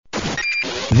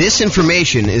This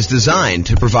information is designed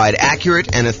to provide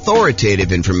accurate and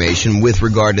authoritative information with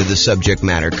regard to the subject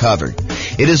matter covered.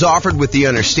 It is offered with the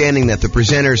understanding that the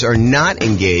presenters are not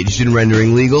engaged in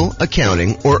rendering legal,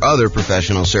 accounting, or other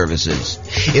professional services.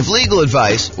 If legal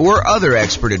advice or other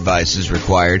expert advice is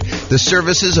required, the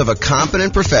services of a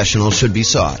competent professional should be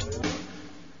sought.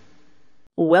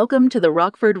 Welcome to the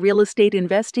Rockford Real Estate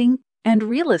Investing and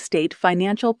Real Estate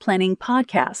Financial Planning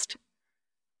Podcast.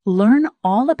 Learn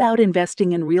all about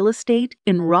investing in real estate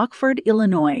in Rockford,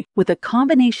 Illinois, with a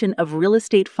combination of real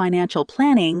estate financial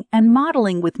planning and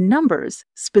modeling with numbers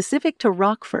specific to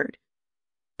Rockford.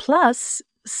 Plus,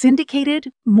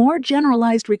 syndicated, more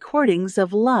generalized recordings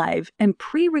of live and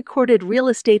pre-recorded real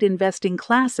estate investing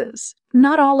classes,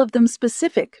 not all of them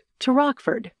specific to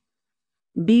Rockford.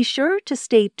 Be sure to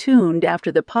stay tuned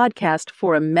after the podcast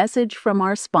for a message from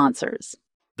our sponsors.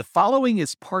 The following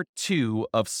is part 2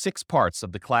 of 6 parts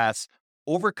of the class,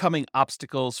 Overcoming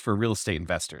Obstacles for Real Estate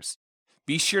Investors.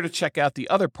 Be sure to check out the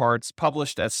other parts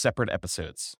published as separate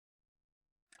episodes.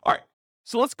 All right,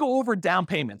 so let's go over down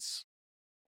payments.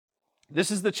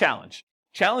 This is the challenge.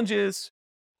 Challenge is,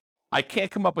 I can't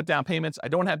come up with down payments. I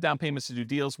don't have down payments to do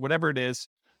deals, whatever it is.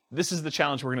 This is the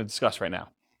challenge we're going to discuss right now.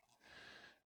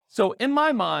 So in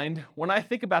my mind, when I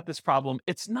think about this problem,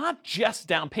 it's not just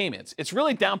down payments. It's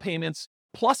really down payments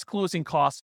plus closing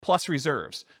costs, plus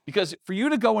reserves. Because for you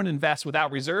to go and invest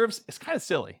without reserves, it's kind of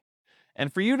silly.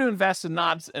 And for you to invest and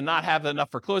not have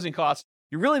enough for closing costs,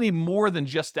 you really need more than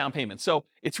just down payment. So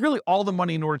it's really all the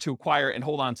money in order to acquire and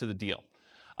hold on to the deal.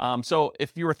 So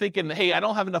if you were thinking, hey, I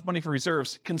don't have enough money for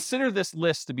reserves, consider this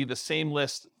list to be the same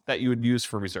list that you would use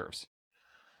for reserves.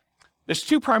 There's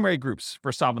 2 primary groups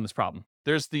for solving this problem.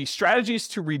 There's the strategies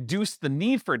to reduce the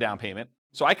need for a down payment.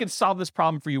 So I could solve this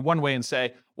problem for you one way and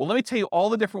say, well, let me tell you all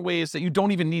the different ways that you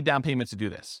don't even need down payment to do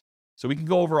this. So we can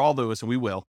go over all those, and we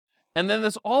will. And then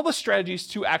there's all the strategies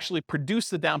to actually produce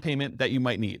the down payment that you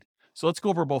might need. So let's go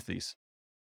over both these.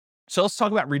 So let's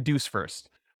talk about reduce first.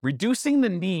 Reducing the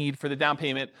need for the down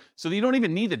payment so that you don't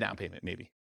even need the down payment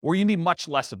maybe, or you need much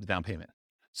less of the down payment.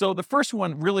 So the first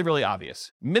one, really, really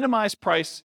obvious. Minimize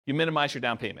price. You minimize your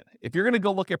down payment. If you're going to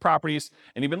go look at properties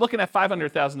and you've been looking at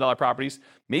 $500,000 properties,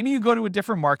 maybe you go to a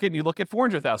different market and you look at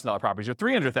 $400,000 properties or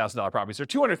 $300,000 properties or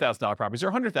 $200,000 properties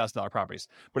or $100,000 properties.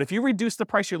 But if you reduce the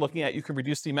price you're looking at, you can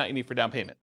reduce the amount you need for down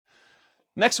payment.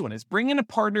 Next one is bring in a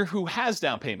partner who has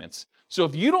down payments. So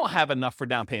if you don't have enough for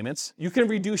down payments, you can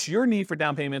reduce your need for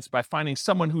down payments by finding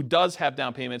someone who does have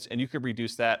down payments, and you can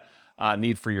reduce that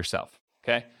need for yourself,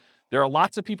 okay? There are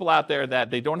lots of people out there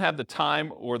that they don't have the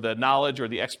time or the knowledge or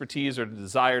the expertise or the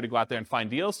desire to go out there and find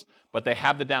deals, but they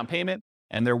have the down payment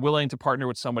and they're willing to partner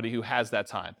with somebody who has that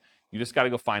time. You just got to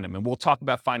go find them. And we'll talk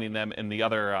about finding them in the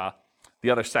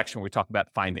other section where we talk about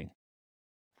finding.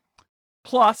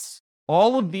 Plus,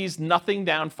 all of these nothing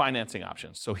down financing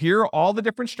options. So here are all the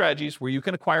different strategies where you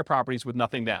can acquire properties with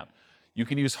nothing down. You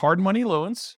can use hard money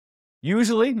loans.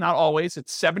 Usually, not always,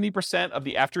 it's 70% of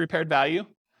the after repaired value.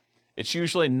 It's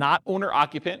usually not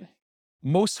owner-occupant.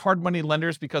 Most hard money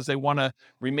lenders, because they want to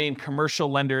remain commercial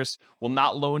lenders, will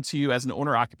not loan to you as an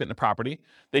owner-occupant in the property.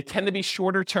 They tend to be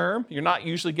shorter term. You're not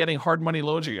usually getting hard money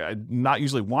loans, or you're not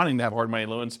usually wanting to have hard money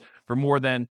loans for more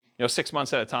than 6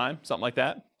 months at a time, something like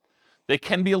that. They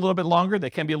can be a little bit longer. They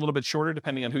can be a little bit shorter,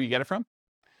 depending on who you get it from.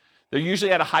 They're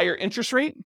usually at a higher interest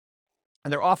rate,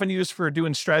 and they're often used for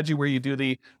doing strategy where you do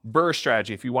the BRRRR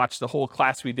strategy. If you watch the whole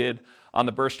class we did on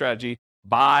the BRRRR strategy,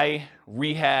 buy,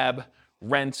 rehab,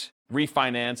 rent,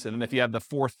 refinance, and then if you have the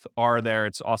 4th R there,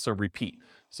 it's also repeat.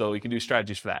 So you can do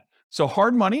strategies for that. So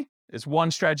hard money is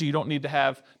one strategy you don't need to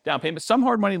have down payment. Some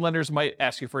hard money lenders might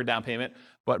ask you for a down payment,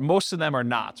 but most of them are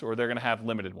not, or they're going to have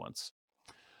limited ones.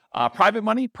 Private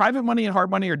money and hard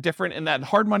money are different in that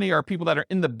hard money are people that are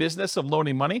in the business of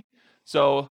loaning money.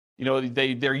 So,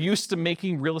 they're used to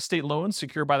making real estate loans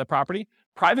secured by the property.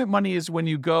 Private money is when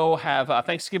you go have a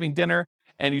Thanksgiving dinner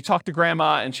and you talk to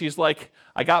grandma and she's like,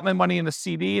 I got my money in the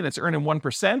CD and it's earning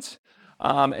 1%.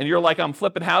 And you're like, I'm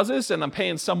flipping houses and I'm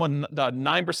paying someone 9%,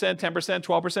 10%,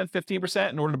 12%, 15%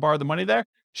 in order to borrow the money there.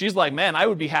 She's like, man, I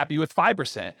would be happy with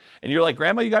 5%. And you're like,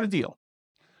 grandma, you got a deal.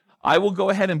 I will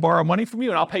go ahead and borrow money from you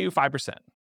and I'll pay you 5%.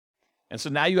 And so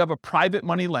now you have a private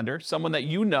money lender, someone that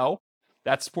you know.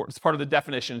 That's part of the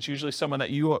definition. It's usually someone that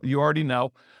you already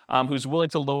know who's willing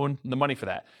to loan the money for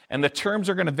that. And the terms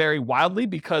are going to vary wildly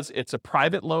because it's a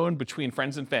private loan between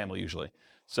friends and family usually.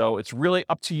 So it's really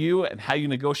up to you and how you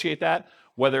negotiate that,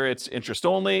 whether it's interest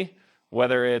only,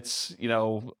 whether it's,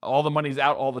 all the money's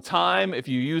out all the time. If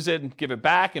you use it and give it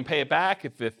back and pay it back,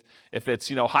 if it's,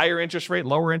 higher interest rate,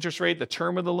 lower interest rate, the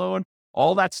term of the loan,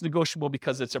 all that's negotiable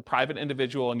because it's a private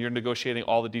individual and you're negotiating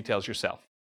all the details yourself.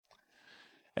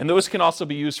 And those can also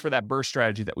be used for that BRRRR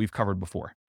strategy that we've covered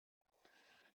before.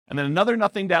 And then another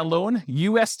nothing down loan,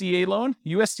 USDA loan.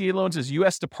 USDA loans is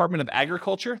U.S. Department of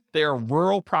Agriculture. They are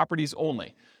rural properties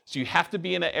only. So you have to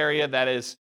be in an area that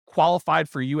is qualified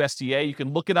for USDA. You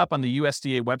can look it up on the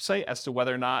USDA website as to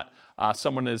whether or not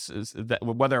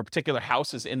whether a particular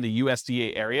house is in the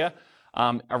USDA area.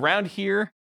 Around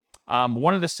here,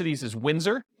 one of the cities is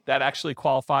Windsor. That actually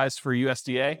qualifies for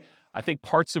USDA. I think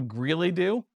parts of Greeley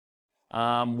do.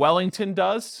 Wellington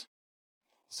does.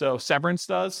 So Severance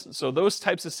does. So those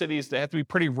types of cities, they have to be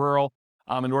pretty rural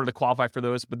in order to qualify for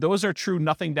those. But those are true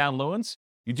nothing down loans.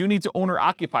 You do need to own or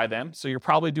occupy them. So you're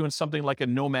probably doing something like a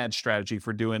nomad strategy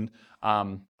for doing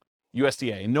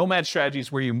USDA. Nomad strategy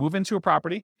is where you move into a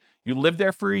property, you live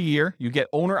there for a year, you get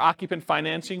owner-occupant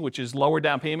financing, which is lower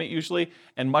down payment usually,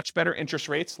 and much better interest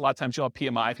rates. A lot of times you'll have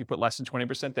PMI if you put less than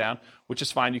 20% down, which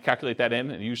is fine. You calculate that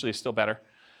in, and usually it's still better.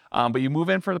 But you move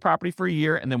in for the property for a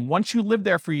year, and then once you live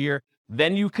there for a year,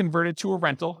 then you convert it to a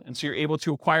rental, and so you're able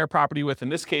to acquire property with, in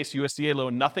this case, USDA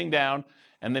loan, nothing down,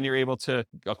 and then you're able to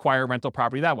acquire rental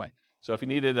property that way. So if you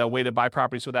needed a way to buy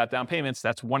properties without down payments,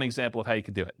 that's one example of how you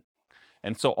could do it.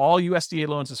 And so all USDA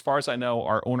loans, as far as I know,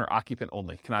 are owner-occupant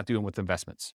only, cannot do them with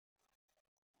investments.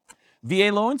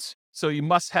 VA loans, so you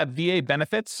must have VA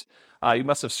benefits. You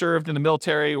must have served in the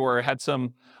military or had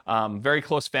some very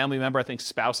close family member. I think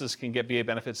spouses can get VA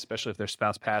benefits, especially if their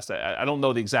spouse passed. I don't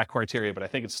know the exact criteria, but I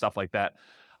think it's stuff like that.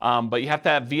 But you have to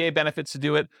have VA benefits to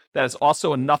do it. That is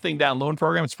also a nothing down loan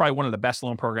program. It's probably one of the best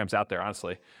loan programs out there,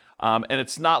 honestly. And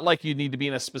it's not like you need to be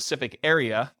in a specific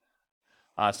area.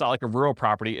 It's not like a rural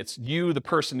property. It's you, the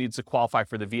person, needs to qualify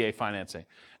for the VA financing.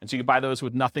 And so you can buy those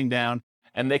with nothing down.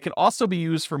 And they can also be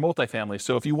used for multifamily.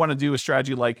 So if you want to do a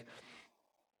strategy like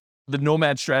the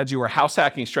nomad strategy or house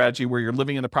hacking strategy where you're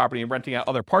living in the property and renting out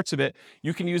other parts of it,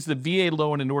 you can use the VA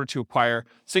loan in order to acquire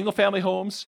single family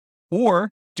homes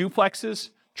or duplexes,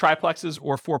 triplexes,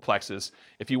 or fourplexes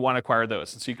if you want to acquire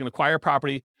those. And so you can acquire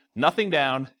property, nothing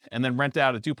down, and then rent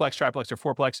out a duplex, triplex, or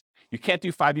fourplex. You can't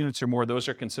do 5 units or more. Those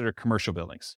are considered commercial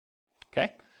buildings.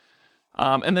 Okay?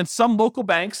 And then some local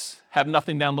banks have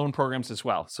nothing down loan programs as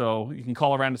well. So you can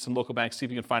call around to some local banks, see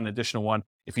if you can find an additional one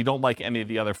if you don't like any of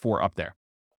the other 4 up there.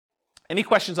 Any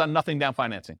questions on nothing down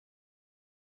financing?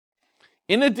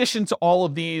 In addition to all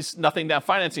of these nothing down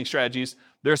financing strategies,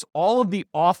 there's all of the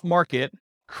off-market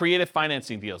creative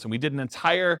financing deals. And we did an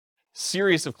entire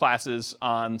series of classes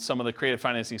on some of the creative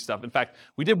financing stuff. In fact,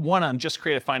 we did one on just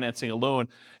creative financing alone,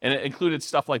 and it included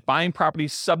stuff like buying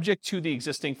properties subject to the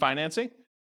existing financing,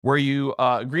 where you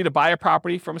agree to buy a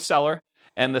property from a seller,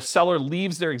 and the seller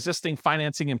leaves their existing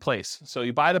financing in place. So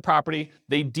you buy the property,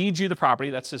 they deed you the property,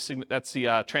 that's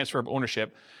the transfer of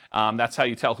ownership. That's how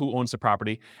you tell who owns the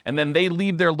property. And then they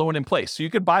leave their loan in place. So you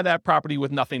could buy that property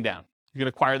with nothing down. You can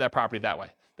acquire that property that way.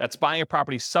 That's buying a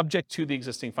property subject to the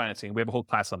existing financing. We have a whole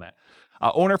class on that.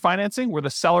 Owner financing, where the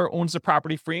seller owns the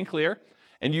property free and clear,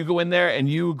 and you go in there and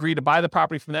you agree to buy the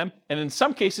property from them. And in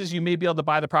some cases, you may be able to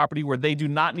buy the property where they do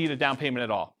not need a down payment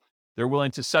at all. They're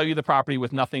willing to sell you the property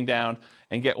with nothing down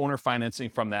and get owner financing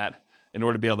from that in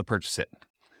order to be able to purchase it.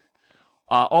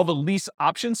 All the lease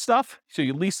option stuff, so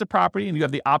you lease the property and you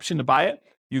have the option to buy it.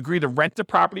 You agree to rent the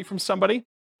property from somebody,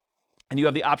 and you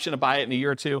have the option to buy it in a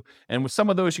year or two. And with some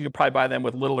of those, you could probably buy them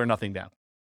with little or nothing down.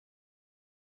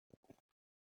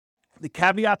 The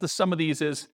caveat to some of these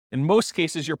is, in most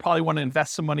cases, you'll probably want to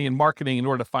invest some money in marketing in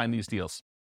order to find these deals.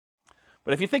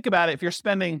 But if you think about it, if you're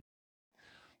spending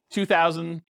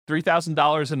 $2,000,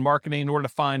 $3,000 in marketing in order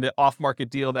to find an off-market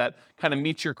deal that kind of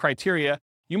meets your criteria,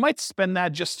 you might spend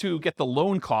that just to get the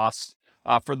loan costs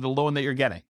for the loan that you're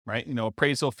getting, right? You know,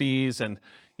 appraisal fees and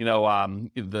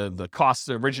the costs,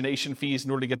 the origination fees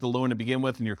in order to get the loan to begin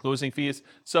with, and your closing fees.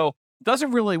 So it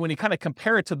doesn't really, when you kind of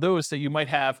compare it to those that you might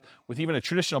have with even a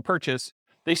traditional purchase,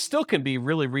 they still can be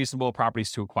really reasonable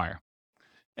properties to acquire.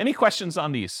 Any questions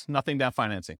on these? Nothing down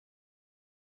financing.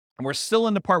 And we're still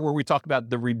in the part where we talk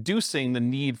about the reducing the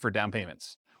need for down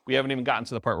payments. We haven't even gotten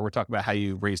to the part where we're talking about how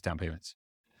you raise down payments.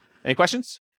 Any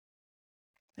questions?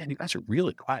 Man, you guys are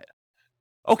really quiet.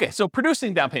 Okay, so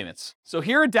producing down payments. So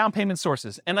here are down payment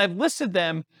sources, and I've listed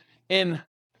them in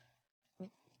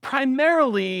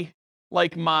primarily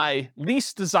like my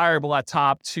least desirable at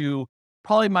top to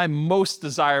probably my most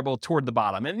desirable toward the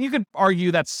bottom. And you could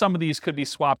argue that some of these could be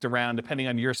swapped around depending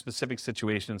on your specific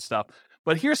situation and stuff.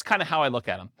 But here's kind of how I look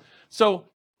at them. So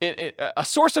a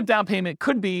source of down payment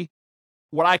could be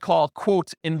what I call,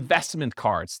 quote, investment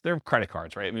cards. They're credit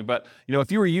cards, right? I mean, but,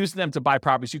 if you were using them to buy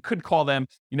properties, you could call them,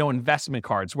 investment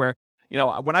cards where,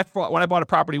 when I bought a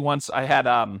property once, I had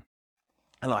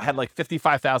I don't know, I had like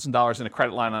 $55,000 in a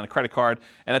credit line on a credit card.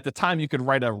 And at the time you could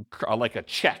write a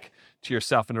check to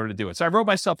yourself in order to do it. So I wrote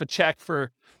myself a check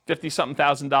for $50-something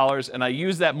thousand, and I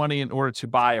used that money in order to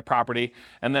buy a property.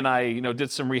 And then I, did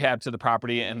some rehab to the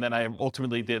property. And then I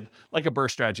ultimately did like a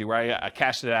burst strategy where I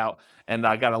cashed it out and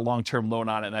I got a long-term loan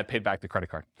on it and I paid back the credit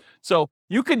card. So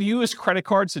you could use credit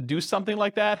cards to do something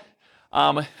like that.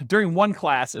 During one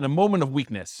class, in a moment of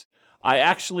weakness, I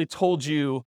actually told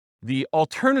you the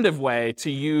alternative way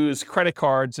to use credit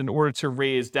cards in order to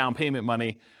raise down payment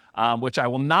money, which I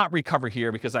will not recover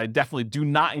here because I definitely do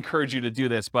not encourage you to do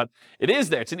this, but it is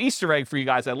there. It's an Easter egg for you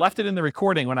guys. I left it in the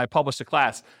recording when I published a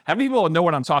class. How many people know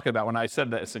what I'm talking about when I said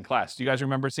this in class? Do you guys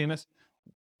remember seeing this?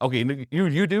 Okay,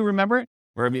 you do remember it?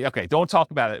 Or okay, don't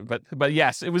talk about it. But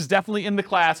yes, it was definitely in the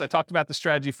class. I talked about the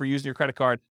strategy for using your credit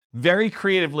card very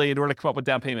creatively in order to come up with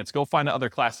down payments. Go find another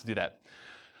class to do that.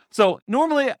 So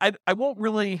normally, I won't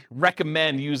really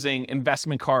recommend using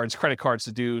investment cards, credit cards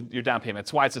to do your down payment.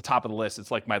 That's why it's the top of the list. It's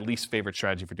like my least favorite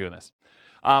strategy for doing this.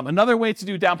 Another way to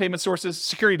do down payment sources,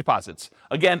 security deposits.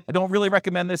 Again, I don't really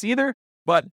recommend this either,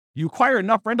 but you acquire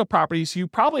enough rental properties, you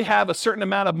probably have a certain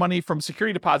amount of money from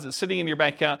security deposits sitting in your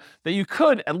bank account that you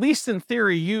could, at least in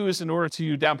theory, use in order to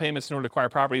do down payments in order to acquire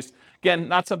properties. Again,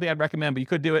 not something I'd recommend, but you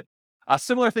could do it. A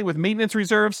similar thing with maintenance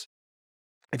reserves.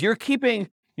 If you're keeping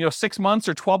 6 months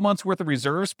or 12 months worth of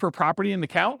reserves per property in the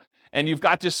account, and you've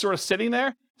got just sort of sitting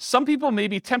there, some people may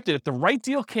be tempted if the right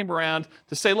deal came around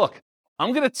to say, look,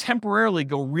 I'm going to temporarily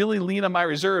go really lean on my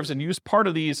reserves and use part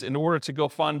of these in order to go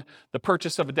fund the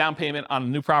purchase of a down payment on a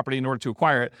new property in order to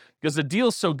acquire it because the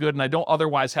deal's so good and I don't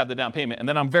otherwise have the down payment. And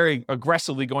then I'm very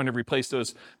aggressively going to replace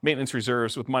those maintenance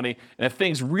reserves with money. And if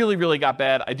things really, really got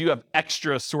bad, I do have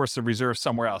extra source of reserves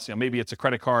somewhere else. Maybe it's a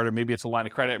credit card or maybe it's a line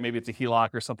of credit, or maybe it's a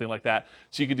HELOC or something like that.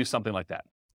 So you could do something like that.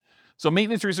 So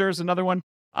maintenance reserves, another one.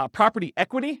 Property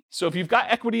equity. So if you've got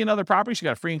equity in other properties, you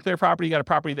got a free and clear property, you got a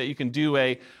property that you can do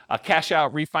a cash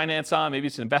out refinance on. Maybe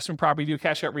it's an investment property, you do a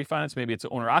cash out refinance. Maybe it's an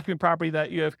owner occupant property that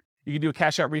you can do a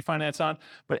cash out refinance on.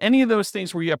 But any of those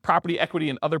things where you have property equity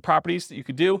in other properties that you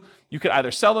could do, you could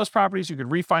either sell those properties, you could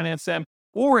refinance them,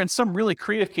 or in some really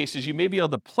creative cases, you may be able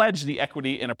to pledge the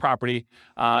equity in a property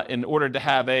in order to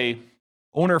have a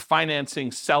owner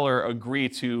financing seller agree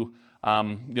to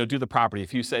do the property.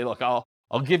 If you say, look,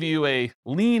 I'll give you a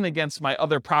lien against my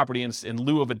other property in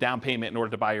lieu of a down payment in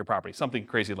order to buy your property, something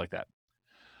crazy like that.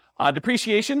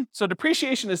 Depreciation. So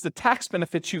depreciation is the tax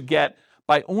benefits you get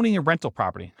by owning a rental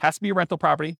property. It has to be a rental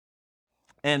property.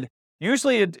 And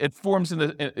usually it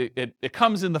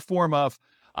comes in the form of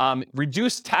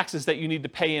reduced taxes that you need to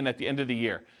pay in at the end of the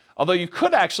year. Although you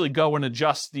could actually go and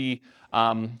adjust the,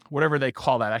 whatever they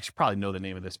call that. I actually probably know the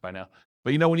name of this by now.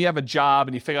 But when you have a job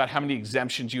and you figure out how many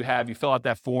exemptions you have, you fill out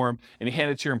that form and you hand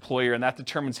it to your employer, and that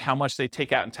determines how much they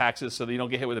take out in taxes so that you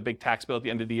don't get hit with a big tax bill at the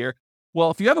end of the year.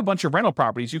 Well, if you have a bunch of rental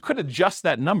properties, you could adjust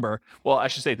that number. Well, I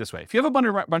should say it this way. If you have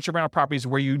a bunch of rental properties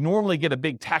where you normally get a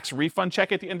big tax refund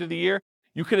check at the end of the year,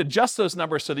 you could adjust those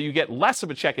numbers so that you get less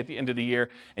of a check at the end of the year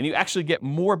and you actually get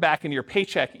more back in your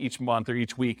paycheck each month or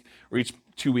each week or each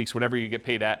 2 weeks, whatever you get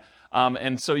paid at.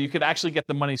 And so you could actually get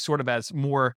the money sort of as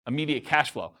more immediate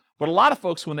cash flow. But a lot of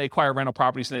folks, when they acquire rental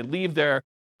properties and they leave their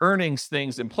earnings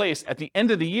things in place, at the end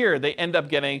of the year, they end up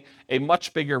getting a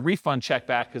much bigger refund check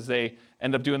back because they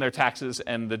end up doing their taxes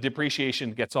and the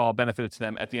depreciation gets all benefited to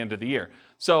them at the end of the year.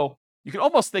 So you can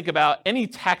almost think about any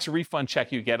tax refund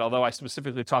check you get, although I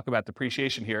specifically talk about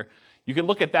depreciation here, you can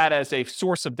look at that as a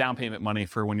source of down payment money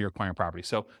for when you're acquiring property.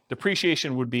 So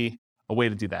depreciation would be a way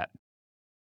to do that.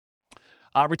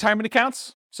 Retirement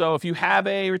accounts. So if you have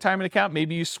a retirement account,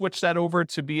 maybe you switch that over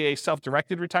to be a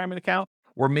self-directed retirement account,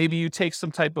 or maybe you take some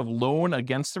type of loan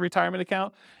against the retirement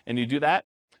account and you do that.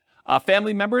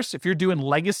 Family members, if you're doing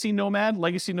legacy nomad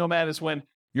is when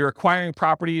you're acquiring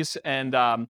properties and,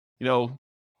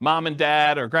 mom and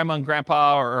dad or grandma and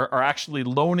grandpa are actually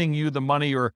loaning you the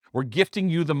money or gifting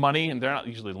you the money, and they're not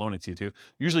usually loaning to you too,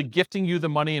 usually gifting you the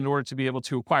money in order to be able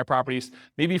to acquire properties.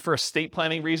 Maybe for estate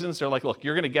planning reasons, they're like, look,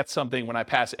 you're going to get something when I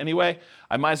pass anyway.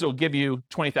 I might as well give you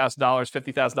 $20,000,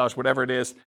 $50,000, whatever it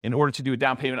is, in order to do a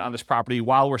down payment on this property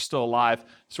while we're still alive,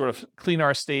 sort of clean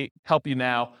our estate, help you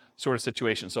now sort of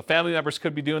situation. So family members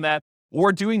could be doing that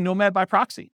or doing nomad by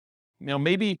proxy.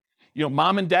 Maybe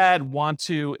mom and dad want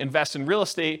to invest in real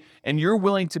estate and you're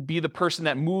willing to be the person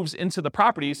that moves into the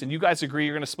properties and you guys agree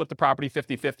you're going to split the property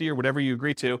 50-50 or whatever you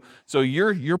agree to. So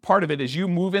your part of it is you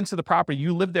move into the property,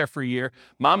 you live there for a year,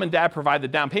 mom and dad provide the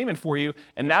down payment for you,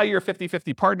 and now you're a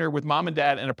 50-50 partner with mom and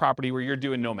dad in a property where you're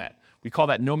doing nomad. We call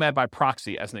that nomad by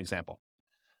proxy as an example.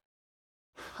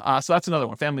 So that's another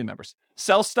one, family members.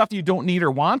 Sell stuff you don't need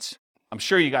or want. I'm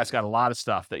sure you guys got a lot of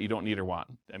stuff that you don't need or want.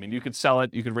 I mean, you could sell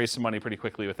it, you could raise some money pretty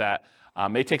quickly with that.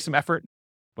 May take some effort,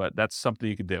 but that's something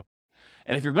you could do.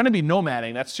 And if you're going to be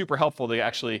nomading, that's super helpful to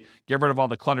actually get rid of all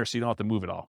the clutter so you don't have to move it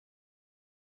all.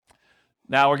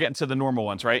 Now we're getting to the normal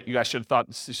ones, right? You guys should have thought,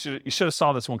 you should have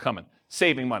saw this one coming.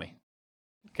 Saving money,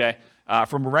 okay?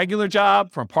 From a regular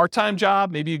job, from a part-time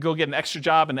job, maybe you go get an extra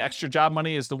job, and the extra job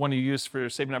money is the one you use for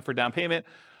saving up for down payment.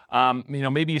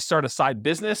 Maybe you start a side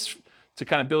business to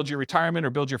kind of build your retirement or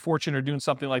build your fortune or doing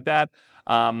something like that.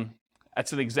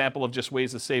 That's an example of just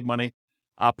ways to save money.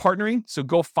 Partnering, so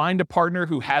go find a partner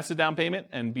who has the down payment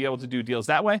and be able to do deals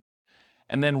that way.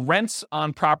 And then rents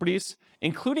on properties,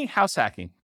 including house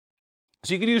hacking.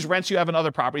 So you can use rents you have in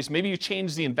other properties. Maybe you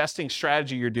change the investing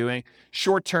strategy you're doing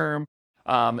short-term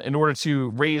in order to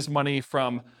raise money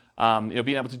from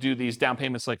being able to do these down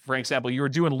payments. Like, for example, you were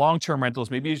doing long-term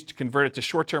rentals. Maybe you convert it to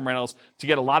short-term rentals to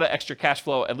get a lot of extra cash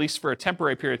flow, at least for a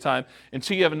temporary period of time,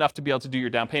 until you have enough to be able to do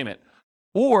your down payment.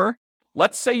 Or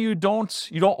let's say you don't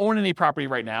own any property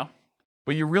right now,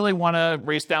 but you really want to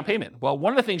raise down payment. Well,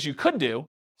 one of the things you could do,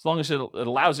 as long as it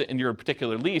allows it in your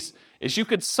particular lease, is you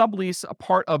could sublease a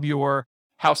part of your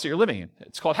house that you're living in.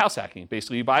 It's called house hacking.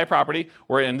 Basically, you buy a property,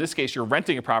 or in this case, you're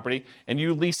renting a property, and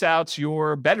you lease out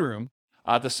your bedroom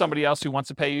to somebody else who wants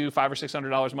to pay you $500 or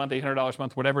 $600 a month, $800 a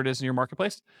month, whatever it is in your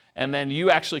marketplace, and then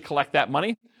you actually collect that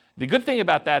money. The good thing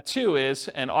about that too is,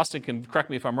 and Austin can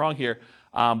correct me if I'm wrong here,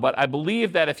 but I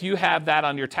believe that if you have that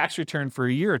on your tax return for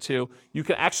a year or two, you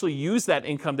can actually use that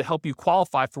income to help you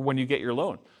qualify for when you get your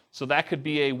loan. So that could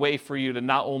be a way for you to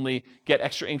not only get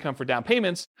extra income for down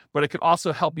payments, but it could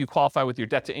also help you qualify with your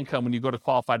debt to income when you go to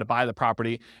qualify to buy the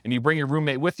property. And you bring your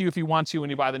roommate with you if you want to when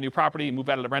you buy the new property, you move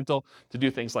out of the rental to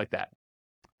do things like that.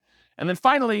 And then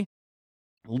finally,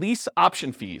 lease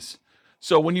option fees.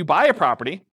 So when you buy a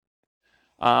property,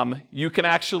 you can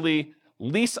actually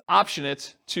lease option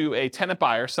it to a tenant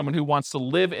buyer, someone who wants to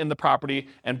live in the property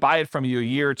and buy it from you a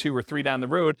year or 2 or 3 down the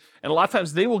road. And a lot of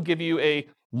times they will give you a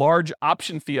large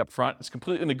option fee up front. It's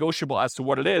completely negotiable as to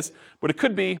what it is, but it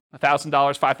could be $1,000,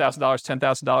 $5,000, $10,000,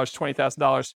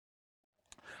 $20,000.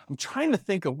 I'm trying to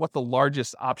think of what the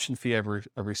largest option fee I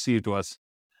received was.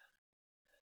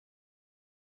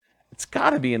 It's got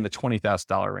to be in the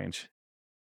 $20,000 range.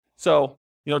 So,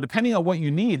 depending on what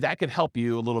you need, that could help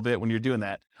you a little bit when you're doing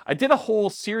that. I did a whole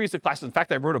series of classes. In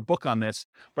fact, I wrote a book on this,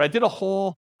 but I did a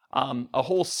whole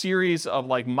series of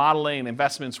like modeling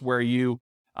investments where you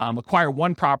acquire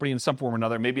one property in some form or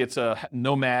another. Maybe it's a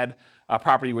nomad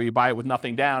property where you buy it with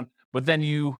nothing down, but then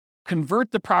you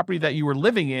convert the property that you were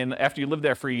living in after you lived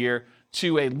there for a year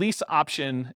to a lease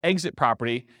option exit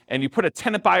property, and you put a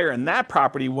tenant buyer in that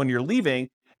property when you're leaving,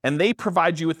 and they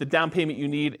provide you with the down payment you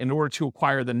need in order to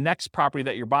acquire the next property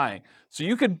that you're buying. So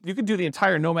you could do the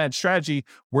entire nomad strategy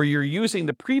where you're using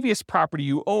the previous property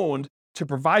you owned to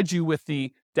provide you with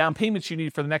the down payments you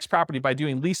need for the next property by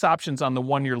doing lease options on the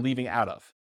one you're leaving out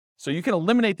of. So you can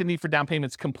eliminate the need for down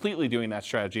payments completely doing that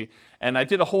strategy. And I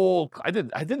did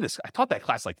this, I taught that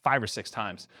class like 5 or 6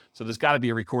 times. So there's got to be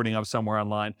a recording of somewhere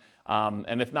online.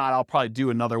 And if not, I'll probably do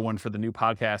another one for the new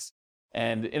podcast.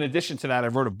 And in addition to that, I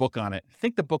wrote a book on it. I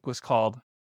think the book was called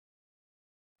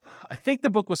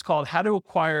How to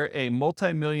Acquire a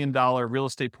Multi-Million-Dollar Real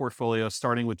Estate Portfolio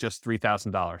Starting with Just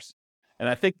 $3,000. And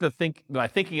I think my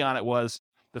thinking on it was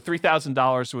the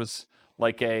 $3,000 was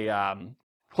like a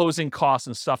closing costs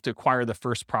and stuff to acquire the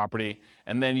first property.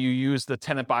 And then you use the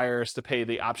tenant buyers to pay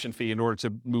the option fee in order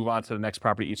to move on to the next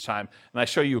property each time. And I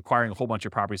show you acquiring a whole bunch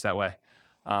of properties that way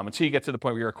until you get to the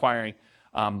point where you're acquiring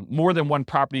more than one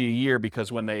property a year, because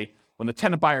when the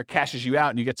tenant buyer cashes you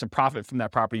out and you get some profit from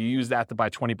that property, you use that to buy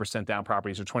 20% down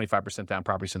properties or 25% down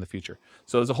properties in the future.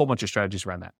 So there's a whole bunch of strategies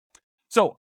around that.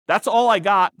 So that's all I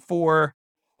got for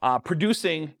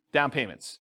producing down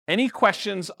payments. Any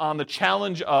questions on the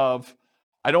challenge of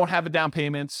I don't have a down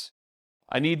payments,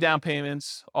 I need down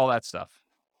payments, all that stuff?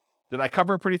 Did I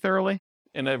cover it pretty thoroughly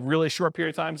in a really short period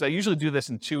of time? Because I usually do this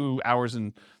in 2 hours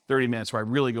and 30 minutes where I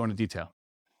really go into detail.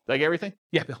 Did I get everything?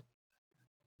 Yeah, Bill.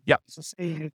 Yep.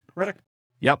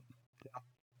 Yep.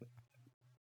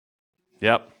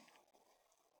 Yep.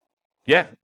 Yeah.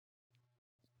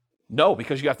 No,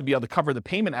 because you have to be able to cover the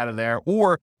payment out of there,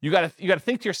 or you got to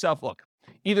think to yourself, look,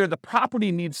 either the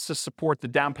property needs to support the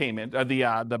down payment, or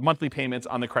the monthly payments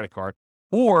on the credit card,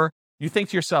 or you think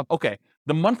to yourself, okay,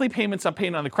 the monthly payments I'm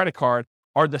paying on the credit card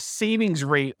are the savings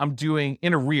rate I'm doing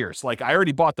in arrears. Like I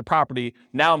already bought the property,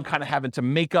 now I'm kind of having to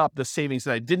make up the savings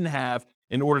that I didn't have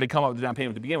in order to come up with the down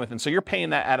payment to begin with. And so you're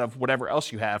paying that out of whatever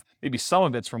else you have. Maybe some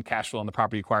of it's from cash flow on the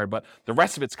property acquired, but the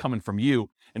rest of it's coming from you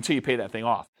until you pay that thing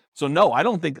off. So no, I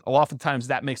don't think oftentimes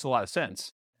that makes a lot of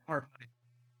sense.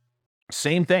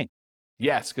 Same thing.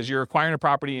 Yes, because you're acquiring a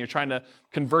property and you're trying to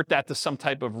convert that to some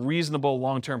type of reasonable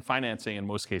long-term financing in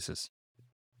most cases.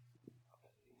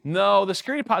 No, the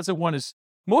security deposit one is,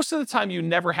 most of the time you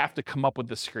never have to come up with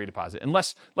the security deposit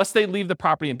unless they leave the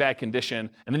property in bad condition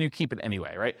and then you keep it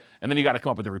anyway, right? And then you got to come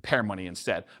up with the repair money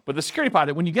instead. But the security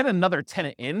deposit, when you get another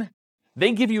tenant in,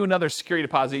 they give you another security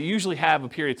deposit. You usually have a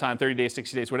period of time, 30 days,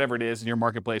 60 days, whatever it is in your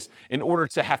marketplace, in order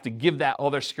to have to give that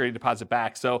other security deposit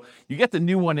back. So you get the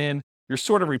new one in, you're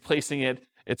sort of replacing it.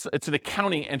 It's an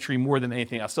accounting entry more than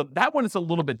anything else. So that one is a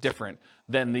little bit different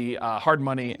than the hard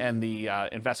money and the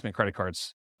investment credit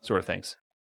cards sort of things.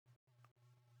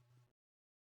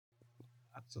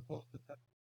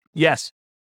 Yes.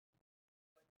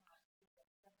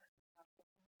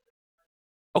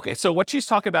 Okay, so what she's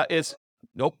talking about is,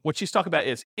 what she's talking about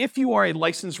is if you are a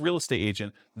licensed real estate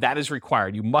agent, that is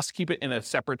required. You must keep it in a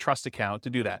separate trust account to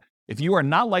do that. If you are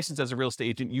not licensed as a real estate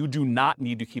agent, you do not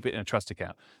need to keep it in a trust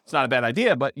account. It's not a bad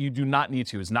idea, but you do not need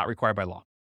to. It's not required by law.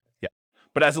 Yeah.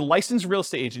 But as a licensed real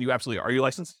estate agent, you absolutely are. Are you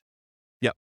licensed?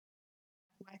 Yep.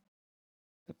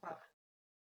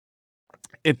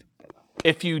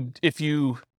 If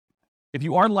you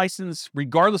are licensed,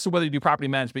 regardless of whether you do property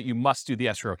management, you must do the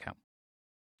escrow account.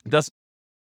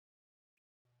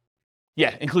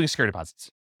 Yeah, including security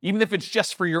deposits. Even if it's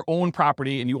just for your own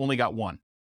property and you only got one,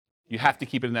 you have to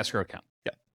keep it in an escrow account.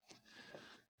 Yeah.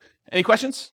 Any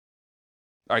questions?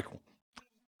 All right, cool.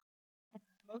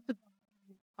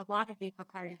 A lot of these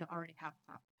require you to already have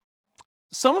some.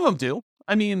 Some of them do.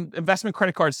 I mean, investment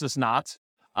credit cards does not.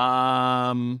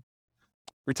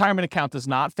 Retirement account does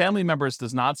not. Family members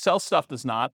does not. Sell stuff does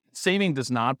not. Saving does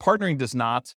not. Partnering does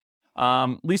not.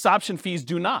 Lease option fees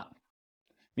do not.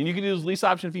 I mean, you can use lease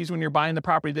option fees when you're buying the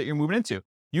property that you're moving into.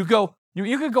 You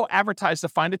could go advertise to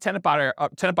find a tenant buyer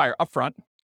up front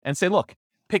and say, look,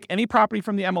 pick any property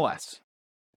from the MLS.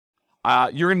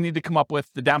 You're going to need to come up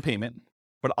with the down payment,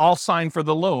 but I'll sign for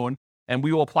the loan and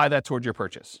we will apply that towards your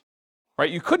purchase. Right?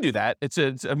 You could do that. It's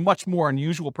a much more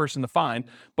unusual person to find,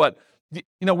 but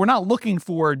we're not looking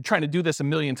for trying to do this a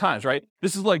million times, right?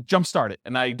 This is like jumpstart it,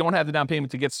 and I don't have the down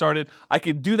payment to get started. I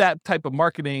could do that type of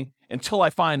marketing until I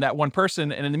find that one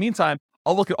person, and in the meantime,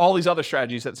 I'll look at all these other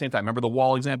strategies at the same time. Remember the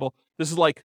wall example? This is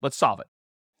like, let's solve it.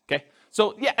 Okay?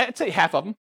 So yeah, I'd say half of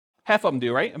them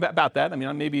do, right? About that. I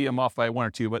mean, maybe I'm off by one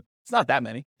or two, but it's not that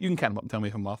many. You can count them up and tell me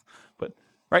if I'm off. But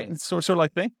right, it's sort of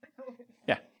like thing.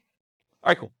 Yeah. All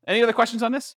right, cool. Any other questions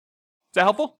on this? Is that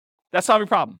helpful? That's solving a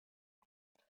problem.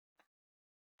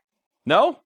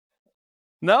 No?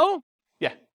 No?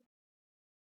 Yeah.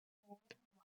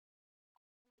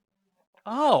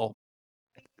 Oh.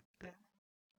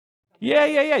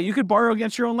 Yeah. You could borrow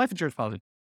against your own life insurance policy.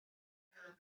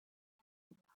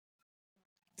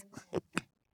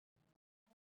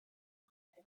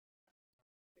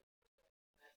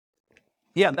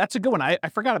 Yeah, that's a good one. I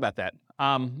forgot about that.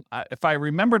 If I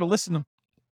remember to listen to...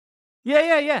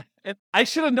 Yeah. I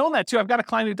should have known that too. I've got a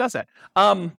client who does that.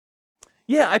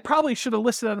 Yeah, I probably should have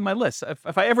listed that on my list.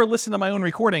 If I ever listen to my own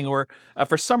recording, or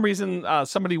for some reason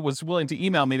somebody was willing to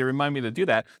email me to remind me to do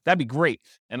that, that'd be great.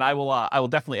 And I will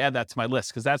definitely add that to my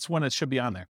list because that's when it should be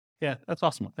on there. Yeah, that's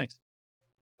awesome. Thanks.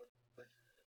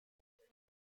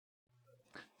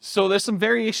 So there's some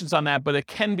variations on that, but it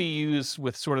can be used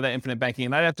with sort of that infinite banking.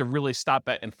 And I'd have to really stop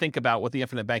it and think about what the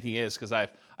infinite banking is because I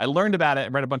learned about it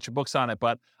and read a bunch of books on it,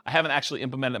 but I haven't actually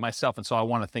implemented it myself. And so I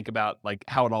want to think about like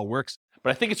how it all works.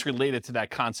 But I think it's related to that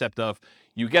concept of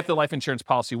you get the life insurance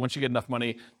policy. Once you get enough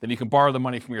money, then you can borrow the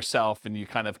money from yourself and you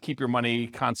kind of keep your money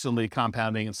constantly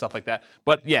compounding and stuff like that.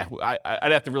 But yeah,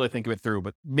 I'd have to really think of it through,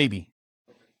 but maybe.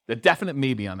 The definite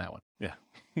maybe on that one. Yeah.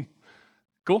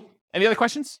 Cool. Any other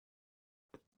questions?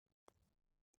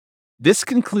 This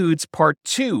concludes part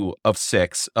 2 of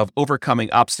 6 of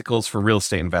Overcoming Obstacles for Real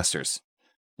Estate Investors.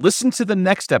 Listen to the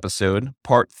next episode,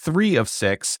 part 3 of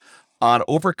 6, on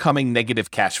overcoming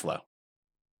negative cash flow.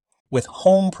 With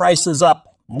home prices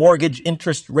up, mortgage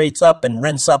interest rates up, and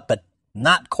rents up, but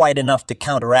not quite enough to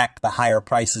counteract the higher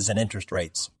prices and interest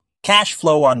rates. Cash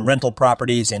flow on rental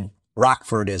properties in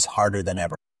Rockford is harder than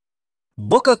ever.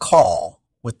 Book a call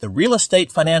with the Real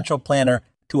Estate Financial Planner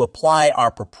to apply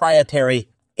our proprietary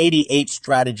 88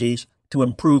 strategies to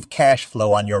improve cash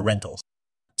flow on your rentals.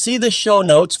 See the show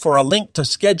notes for a link to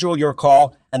schedule your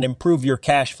call and improve your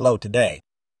cash flow today.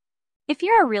 If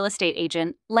you're a real estate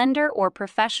agent, lender, or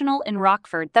professional in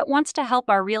Rockford that wants to help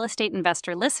our real estate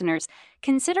investor listeners,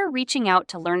 consider reaching out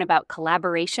to learn about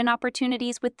collaboration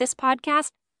opportunities with this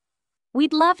podcast.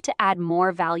 We'd love to add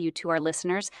more value to our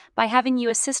listeners by having you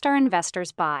assist our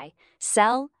investors buy,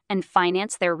 sell, and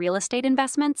finance their real estate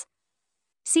investments.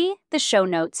 See the show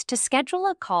notes to schedule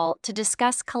a call to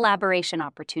discuss collaboration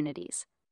opportunities.